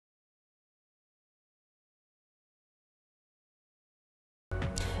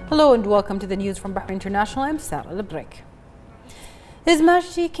Hello and welcome to the news from Bahrain International. I'm Sarah Lebrik. His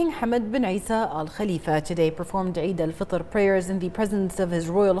Majesty King Hamad bin Isa Al Khalifa today performed Eid al-Fitr prayers in the presence of His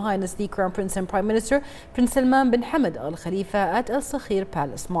Royal Highness the Crown Prince and Prime Minister Prince Salman bin Hamad Al Khalifa at Al Sakhir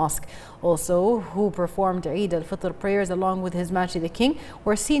Palace Mosque. Also, who performed Eid al-Fitr prayers along with His Majesty the King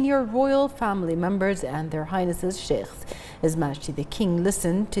were senior royal family members and their Highnesses Sheikhs. His Majesty the King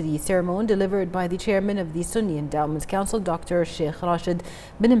listened to the sermon delivered by the Chairman of the Sunni Endowments Council, Dr. Sheikh Rashid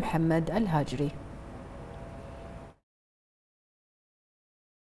bin Mohammed Al Hajri.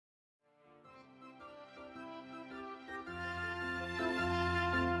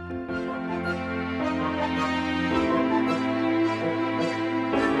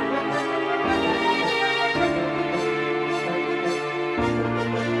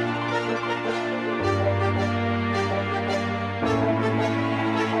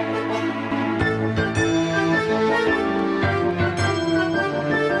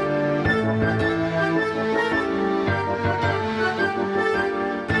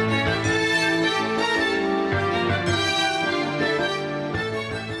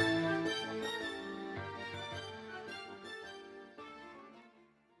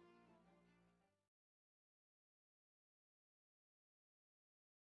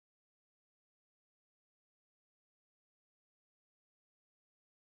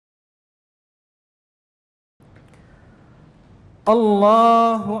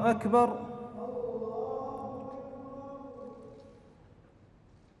 الله أكبر.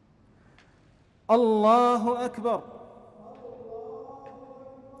 الله أكبر.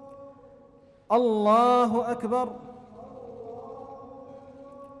 الله أكبر.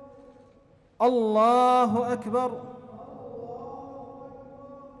 الله أكبر.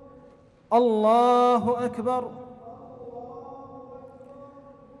 الله أكبر. الله أكبر.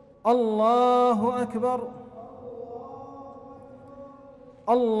 الله أكبر.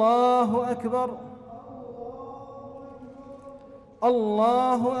 الله أكبر.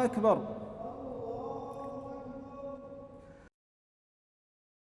 الله أكبر.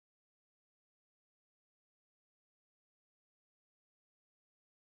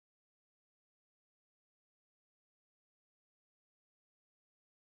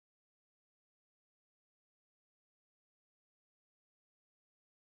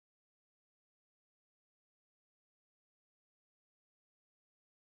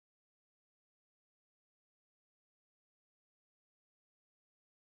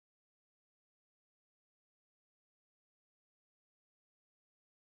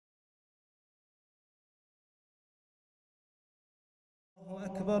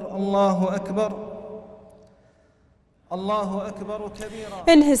 الله أكبر. الله أكبر كبيرا.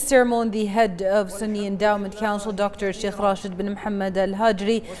 In his sermon, the head of Sunni Endowment Council, Dr. Sheikh Rashid bin Mohammed Al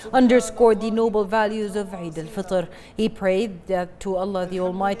Hajri, underscored the noble values of Eid al-Fitr. He prayed that to Allah the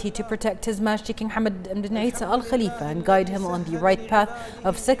Almighty to protect His Majesty King Hamad bin Isa Al Khalifa and guide him on the right path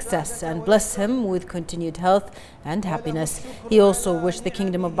of success and bless him with continued health and happiness. He also wished the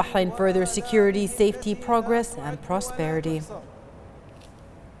Kingdom of Bahrain further security, safety, progress and prosperity.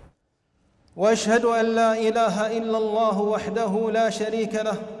 وأشهد أن لا إله إلا الله وحده لا شريك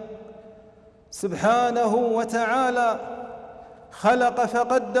له سبحانه وتعالى خلق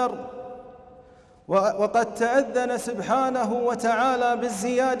فقدر وقد تأذن سبحانه وتعالى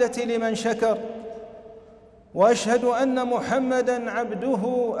بالزيادة لمن شكر وأشهد أن محمدًا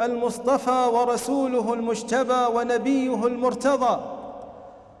عبده المصطفى ورسوله المجتبى ونبيه المرتضى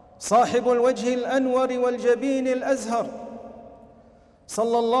صاحب الوجه الأنور والجبين الأزهر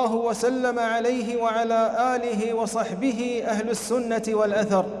صلى الله وسلم عليه وعلى آله وصحبه أهل السنة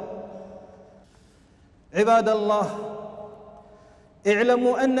والأثر. عباد الله،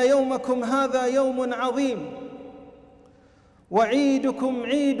 اعلموا أن يومكم هذا يوم عظيم وعيدكم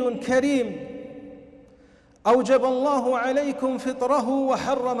عيد كريم أوجب الله عليكم فطره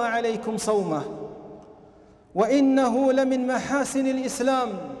وحرم عليكم صومه، وإنه لمن محاسن الإسلام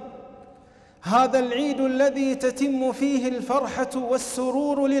هذا العيد الذي تتم فيه الفرحة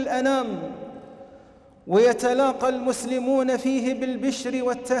والسرور للأنام ويتلاقى المسلمون فيه بالبشر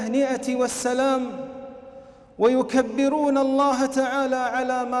والتهنئة والسلام ويكبرون الله تعالى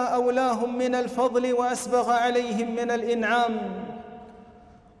على ما أولاهم من الفضل وأسبغ عليهم من الإنعام.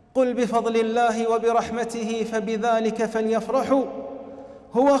 قل بفضل الله وبرحمته فبذلك فليفرحوا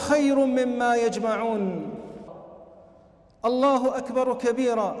هو خير مما يجمعون. الله أكبر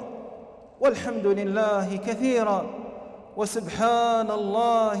كبيرا والحمد لله كثيرا وسبحان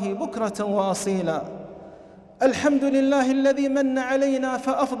الله بكرة وأصيلا. الحمد لله الذي من علينا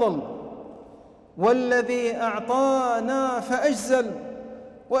فأفضل والذي أعطانا فأجزل،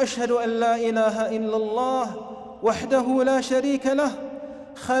 وأشهد أن لا إله إلا الله وحده لا شريك له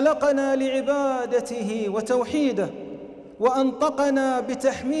خلقنا لعبادته وتوحيده، وأنطقنا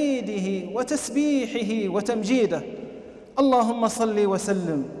بتحميده وتسبيحه وتمجيده. اللهم صل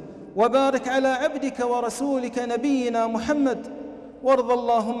وسلم وبارك على عبدك ورسولك نبينا محمد، وارض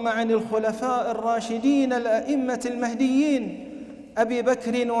اللهم عن الخلفاء الراشدين الأئمة المهديين أبي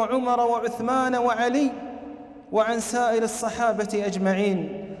بكر وعمر وعثمان وعلي، وعن سائر الصحابة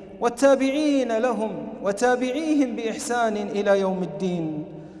أجمعين والتابعين لهم وتابعيهم بإحسان إلى يوم الدين.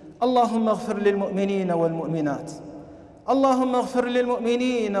 اللهم اغفر للمؤمنين والمؤمنات، اللهم اغفر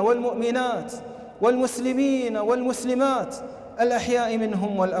للمؤمنين والمؤمنات والمسلمين والمسلمات الأحياء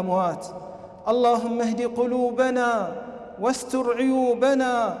منهم والأموات. اللهم اهد قلوبنا واستر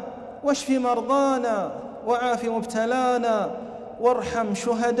عيوبنا واشف مرضانا وعاف مبتلانا وارحم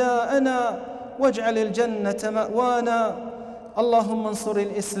شهداءنا واجعل الجنة مأوانا. اللهم انصر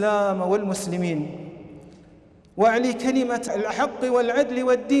الإسلام والمسلمين واعل كلمة الحق والعدل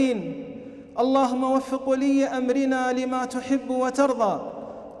والدين. اللهم وفق ولي أمرنا لما تحب وترضى،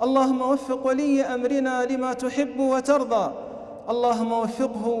 اللهم وفق ولي أمرنا لما تحب وترضى. اللهم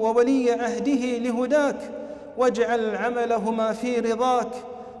وفقه وولي عهده لهداك، واجعل عملهما في رضاك،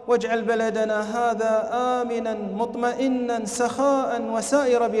 واجعل بلدنا هذا آمنا مطمئنا سخاء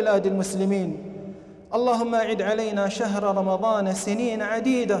وسائر بلاد المسلمين. اللهم أعد علينا شهر رمضان سنين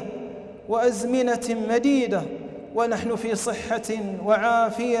عديدة وأزمنة مديدة ونحن في صحة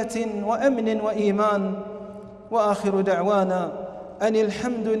وعافية وأمن وإيمان. وآخر دعوانا أن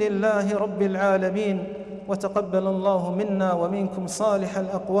الحمد لله رب العالمين، وتقبل الله منا ومنكم صالح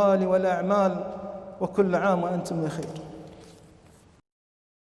الأقوال والأعمال، وكل عام وأنتم بخير.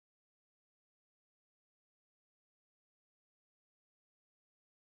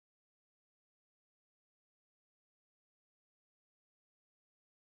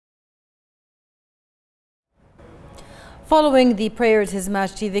 Following the prayers, His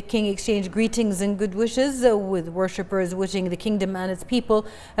Majesty the King exchanged greetings and good wishes with worshippers, wishing the kingdom and its people,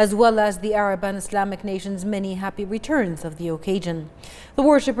 as well as the Arab and Islamic nations, many happy returns of the occasion. The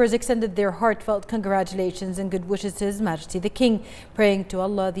worshippers extended their heartfelt congratulations and good wishes to His Majesty the King, praying to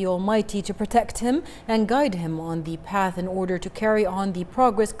Allah the Almighty to protect him and guide him on the path in order to carry on the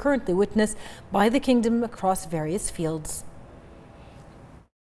progress currently witnessed by the kingdom across various fields.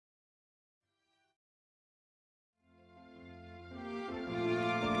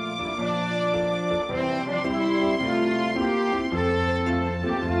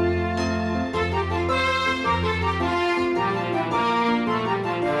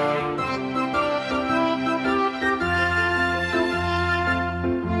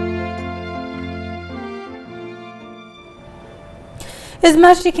 His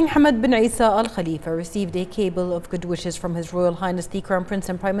Majesty King Hamad bin Isa Al Khalifa received a cable of good wishes from His Royal Highness the Crown Prince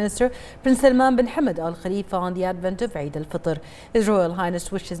and Prime Minister Prince Salman bin Hamad Al Khalifa on the advent of Eid al-Fitr. His Royal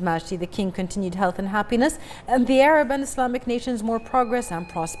Highness wished His Majesty the King continued health and happiness, and the Arab and Islamic nations more progress and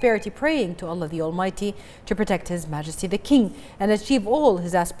prosperity, praying to Allah the Almighty to protect His Majesty the King and achieve all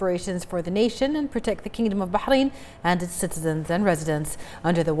his aspirations for the nation and protect the Kingdom of Bahrain and its citizens and residents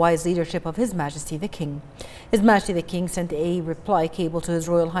under the wise leadership of His Majesty the King. His Majesty the King sent a reply cable to His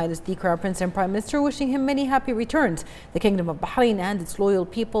Royal Highness the Crown Prince and Prime Minister, wishing him many happy returns, the Kingdom of Bahrain and its loyal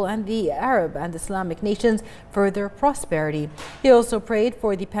people, and the Arab and Islamic nations further prosperity. He also prayed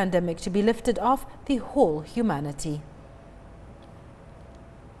for the pandemic to be lifted off the whole humanity.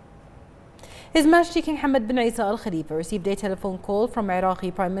 His Majesty King Hamad bin Isa Al Khalifa received a telephone call from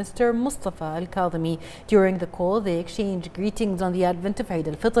Iraqi Prime Minister Mustafa Al Kadhimi. During the call, they exchanged greetings on the advent of Eid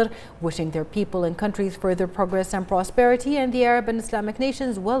al-Fitr, wishing their people and countries further progress and prosperity, and the Arab and Islamic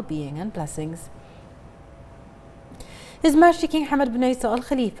nations well-being and blessings. His Majesty King Hamad bin Isa Al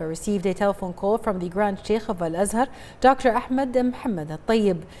Khalifa received a telephone call from the Grand Sheikh of Al Azhar, Dr. Ahmed Muhammad Al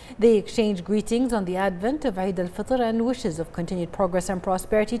Tayyib. They exchanged greetings on the advent of Eid al-Fitr and wishes of continued progress and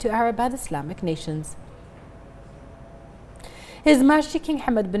prosperity to Arab and Islamic nations. His Majesty King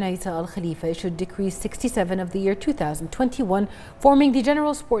Hamad bin Isa Al Khalifa issued Decree 67 of the year 2021, forming the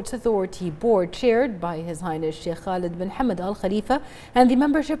General Sports Authority Board, chaired by His Highness Sheikh Khalid bin Hamad Al Khalifa, and the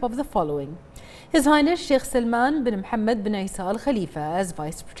membership of the following: His Highness Sheikh Salman bin Muhammad bin Isa Al Khalifa as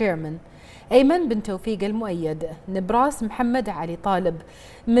Vice Chairman, Ayman bin Tawfiq Al Muayyad, Nibras Muhammad Ali Talib,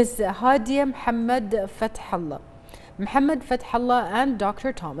 Ms. Hadia Muhammad Fathallah, Muhammad Fathallah, and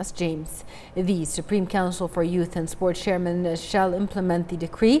Dr. Thomas James. The Supreme Council for Youth and Sports Chairman shall implement the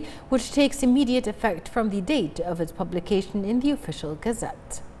decree, which takes immediate effect from the date of its publication in the Official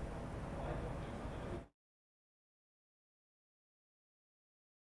Gazette.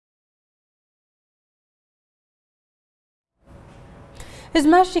 His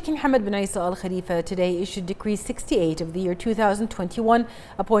Majesty King Hamad bin Isa Al Khalifa today issued Decree 68 of the year 2021,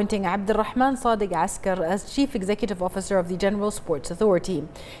 appointing Abdurrahman Sadiq Askar as Chief Executive Officer of the General Sports Authority.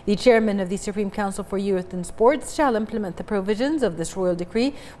 The Chairman of the Supreme Council for Youth and Sports shall implement the provisions of this royal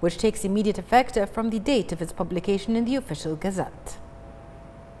decree, which takes immediate effect from the date of its publication in the Official Gazette.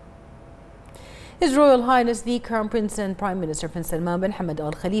 His Royal Highness the Crown Prince and Prime Minister Prince Salman bin Hamad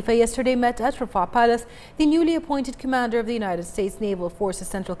Al Khalifa yesterday met at Rafah Palace the newly appointed Commander of the United States Naval Forces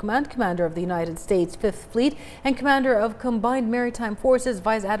Central Command, Commander of the United States Fifth Fleet, and Commander of Combined Maritime Forces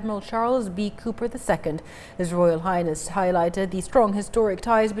Vice Admiral Charles B. Cooper II. His Royal Highness highlighted the strong historic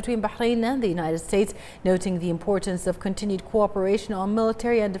ties between Bahrain and the United States, noting the importance of continued cooperation on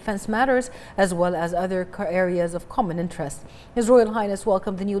military and defense matters, as well as other areas of common interest. His Royal Highness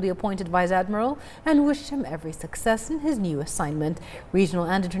welcomed the newly appointed Vice Admiral and wished him every success in his new assignment. Regional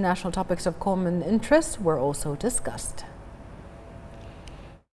and international topics of common interest were also discussed.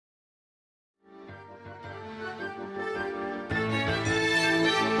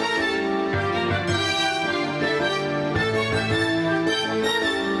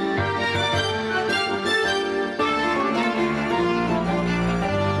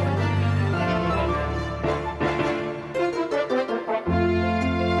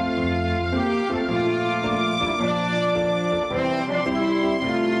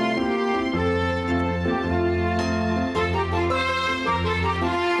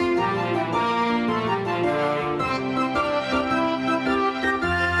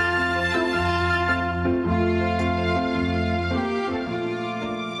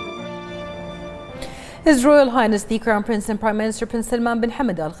 His Royal Highness the Crown Prince and Prime Minister Prince Salman bin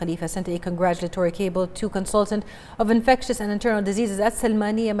Hamad Al Khalifa sent a congratulatory cable to consultant of infectious and internal diseases at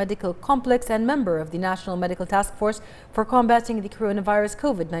Salmaniya Medical Complex and member of the National Medical Task Force for combating the coronavirus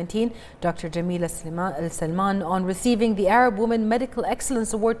COVID-19, Dr. Jamila Salman, on receiving the Arab Women Medical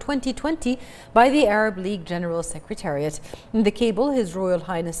Excellence Award 2020 by the Arab League General Secretariat. In the cable, His Royal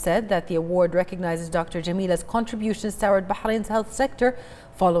Highness said that the award recognizes Dr. Jamila's contributions toward Bahrain's health sector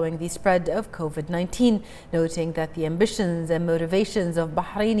following the spread of COVID-19, noting that the ambitions and motivations of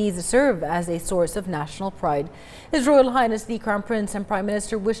Bahrainis serve as a source of national pride. His Royal Highness the Crown Prince and Prime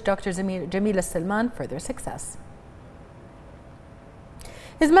Minister wished Dr. Jamila Salman further success.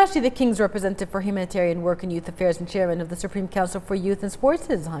 His Majesty the King's Representative for Humanitarian Work and Youth Affairs and Chairman of the Supreme Council for Youth and Sports,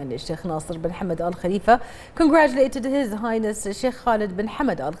 His Highness Sheikh Nasser bin Hamad Al Khalifa, congratulated His Highness Sheikh Khalid bin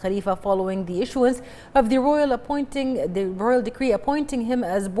Hamad Al Khalifa following the issuance of the royal decree appointing him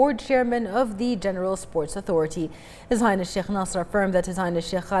as board chairman of the General Sports Authority. His Highness Sheikh Nasser affirmed that His Highness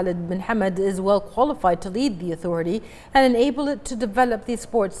Sheikh Khalid bin Hamad is well qualified to lead the authority and enable it to develop the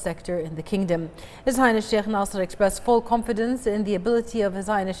sports sector in the kingdom. His Highness Sheikh Nasser expressed full confidence in the ability of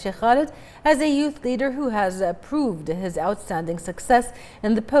His Highness Sheikh Khalid as a youth leader who has proved his outstanding success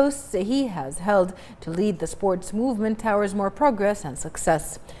in the posts he has held to lead the sports movement towards more progress and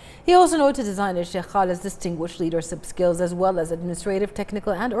success. He also noted His Highness Sheikh Khalid's distinguished leadership skills as well as administrative,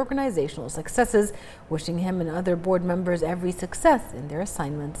 technical and organizational successes, wishing him and other board members every success in their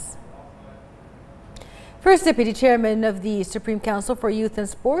assignments. First Deputy Chairman of the Supreme Council for Youth and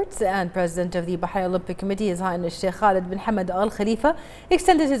Sports and President of the Bahrain Olympic Committee, His Highness Sheikh Khalid bin Hamad Al Khalifa,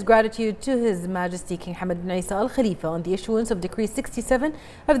 extended his gratitude to His Majesty King Hamad bin Isa Al Khalifa on the issuance of Decree 67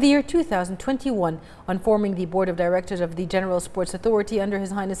 of the year 2021 on forming the Board of Directors of the General Sports Authority under His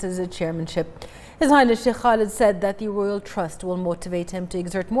Highness's chairmanship. His Highness Sheikh Khalid said that the Royal Trust will motivate him to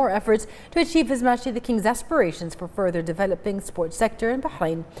exert more efforts to achieve His Majesty the King's aspirations for further developing sports sector in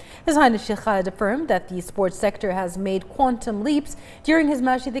Bahrain. His Highness Sheikh Khalid affirmed that the sports sector has made quantum leaps during His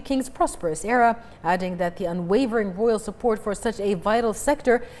Majesty the King's prosperous era, adding that the unwavering royal support for such a vital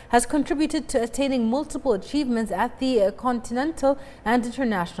sector has contributed to attaining multiple achievements at the continental and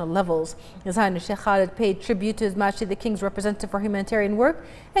international levels. His Highness Sheikh Khalid paid tribute to His Majesty the King's Representative for Humanitarian Work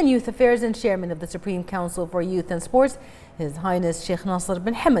and Youth Affairs and Chairman of the Supreme Council for Youth and Sports, His Highness Sheikh Nasser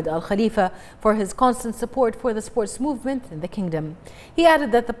bin Hamad Al Khalifa, for his constant support for the sports movement in the kingdom. He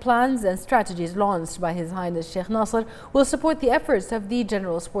added that the plans and strategies launched by His Highness Sheikh Nasser will support the efforts of the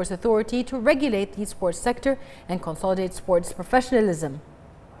General Sports Authority to regulate the sports sector and consolidate sports professionalism.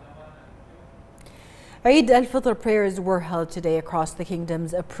 Eid al-Fitr prayers were held today across the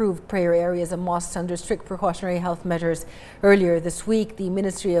kingdom's approved prayer areas and mosques under strict precautionary health measures. Earlier this week, the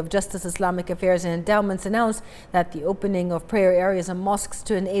Ministry of Justice, Islamic Affairs and Endowments announced that the opening of prayer areas and mosques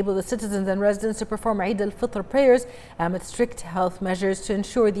to enable the citizens and residents to perform Eid al-Fitr prayers amid strict health measures to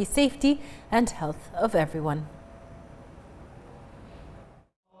ensure the safety and health of everyone.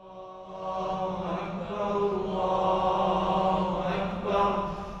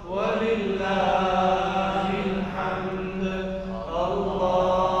 Allah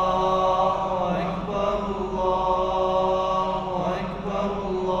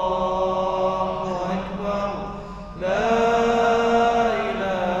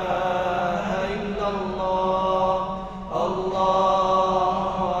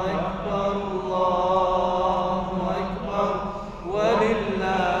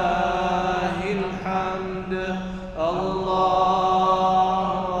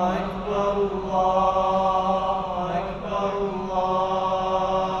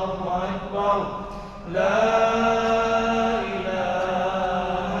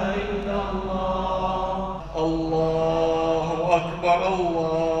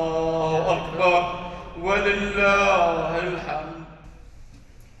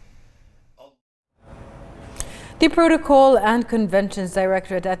The Protocol and Conventions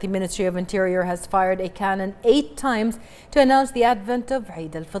Directorate at the Ministry of Interior has fired a cannon 8 times to announce the advent of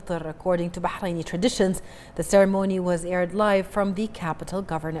Eid al-Fitr. According to Bahraini traditions, the ceremony was aired live from the capital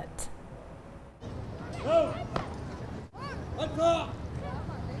governorate.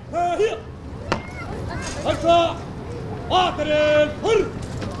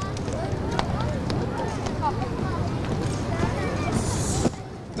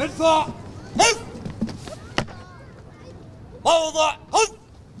 موضع هز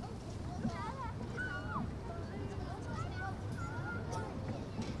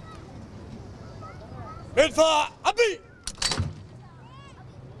ارفع عبي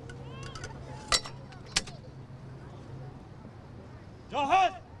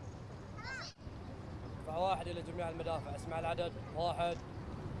جاهز ارفع 1 إلى جميع المدافع. اسمع العدد 1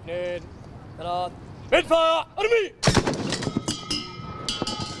 2 3 ارفع ارمي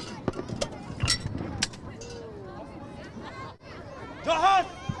جاهز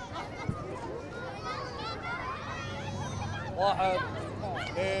 1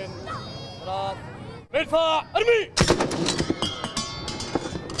 2 3 ارفع ارمي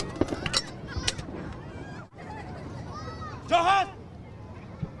جاهز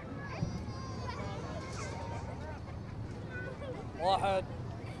 1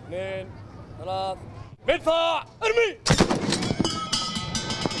 2 3 ارفع ارمي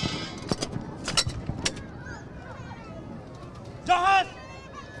جاهز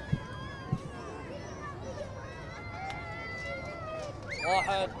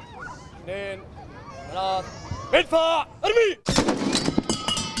 1 2 3 ارفع ارمي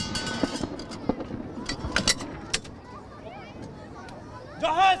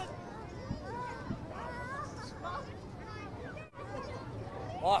جاهز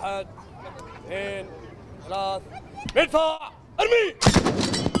 1 2 3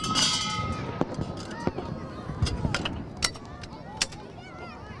 ارفع ارمي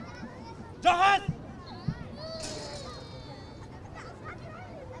جاهز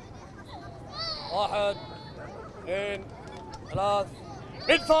 1 2 3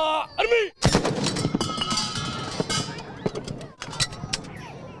 ادفع ارمي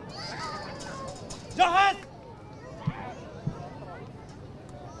جاهز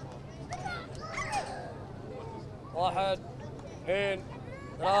 1 2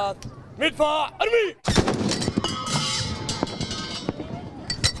 3 ادفع ارمي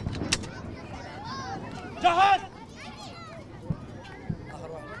جاهز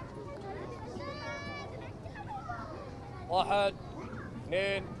 1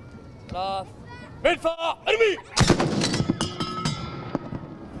 2 3 ادفع ارمي.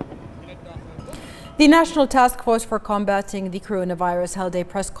 The National Task Force for Combating the Coronavirus held a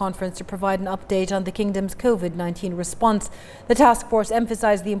press conference to provide an update on the kingdom's COVID-19 response. The task force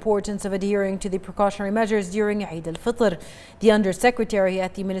emphasized the importance of adhering to the precautionary measures during Eid al-Fitr. The Undersecretary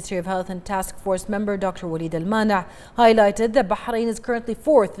at the Ministry of Health and Task Force member Dr. Walid Al-Mana highlighted that Bahrain is currently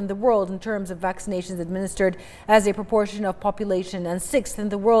 4th in the world in terms of vaccinations administered as a proportion of population and 6th in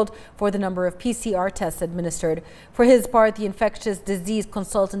the world for the number of PCR tests administered. For his part, the infectious disease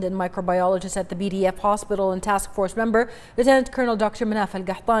consultant and microbiologist at the BDF Hospital and Task Force member, Lieutenant Colonel Dr. Manaf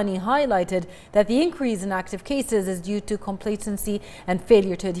Al-Gahtani, highlighted that the increase in active cases is due to complacency and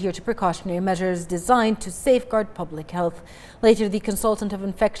failure to adhere to precautionary measures designed to safeguard public health. Later, the consultant of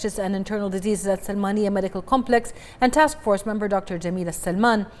infectious and internal diseases at Salmania Medical Complex and Task Force member Dr. Jamil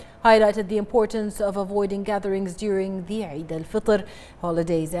Al-Salman highlighted the importance of avoiding gatherings during the Eid al-Fitr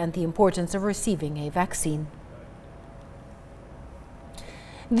holidays and the importance of receiving a vaccine.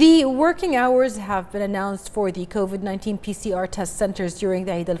 The working hours have been announced for the COVID-19 PCR test centers during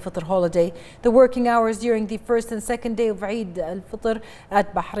the Eid al-Fitr holiday. The working hours during the first and second day of Eid al-Fitr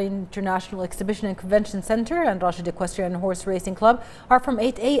at Bahrain International Exhibition and Convention Center and Rashid Equestrian Horse Racing Club are from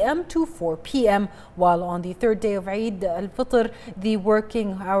 8 a.m. to 4 p.m. While on the third day of Eid al-Fitr, the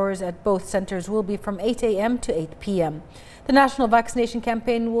working hours at both centers will be from 8 a.m. to 8 p.m. The national vaccination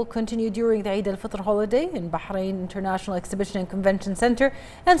campaign will continue during the Eid al-Fitr holiday in Bahrain International Exhibition and Convention Center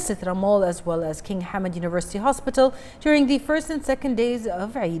and Sitra Mall, as well as King Hamad University Hospital during the first and second days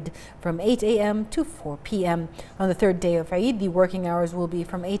of Eid from 8 a.m. to 4 p.m. On the third day of Eid, the working hours will be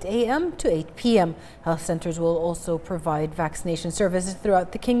from 8 a.m. to 8 p.m. Health centers will also provide vaccination services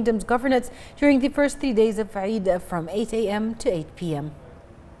throughout the kingdom's governorates during the first 3 days of Eid from 8 a.m. to 8 p.m.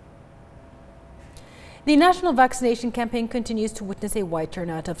 The national vaccination campaign continues to witness a wide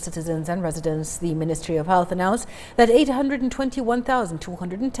turnout of citizens and residents. The Ministry of Health announced that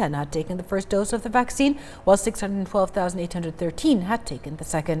 821,210 had taken the first dose of the vaccine, while 612,813 had taken the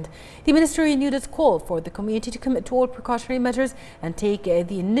second. The ministry renewed its call for the community to commit to all precautionary measures and take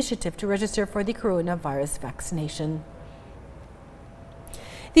the initiative to register for the coronavirus vaccination.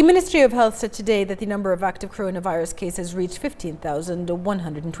 The Ministry of Health said today that the number of active coronavirus cases reached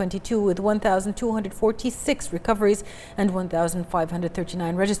 15,122, with 1,246 recoveries and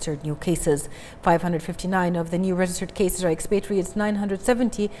 1,539 registered new cases. 559 of the new registered cases are expatriates,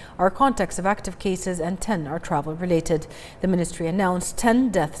 970 are contacts of active cases, and 10 are travel-related. The ministry announced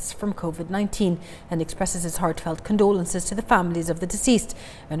 10 deaths from COVID-19 and expresses its heartfelt condolences to the families of the deceased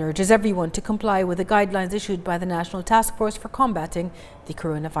and urges everyone to comply with the guidelines issued by the National Task Force for Combating the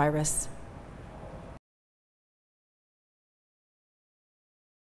Coronavirus.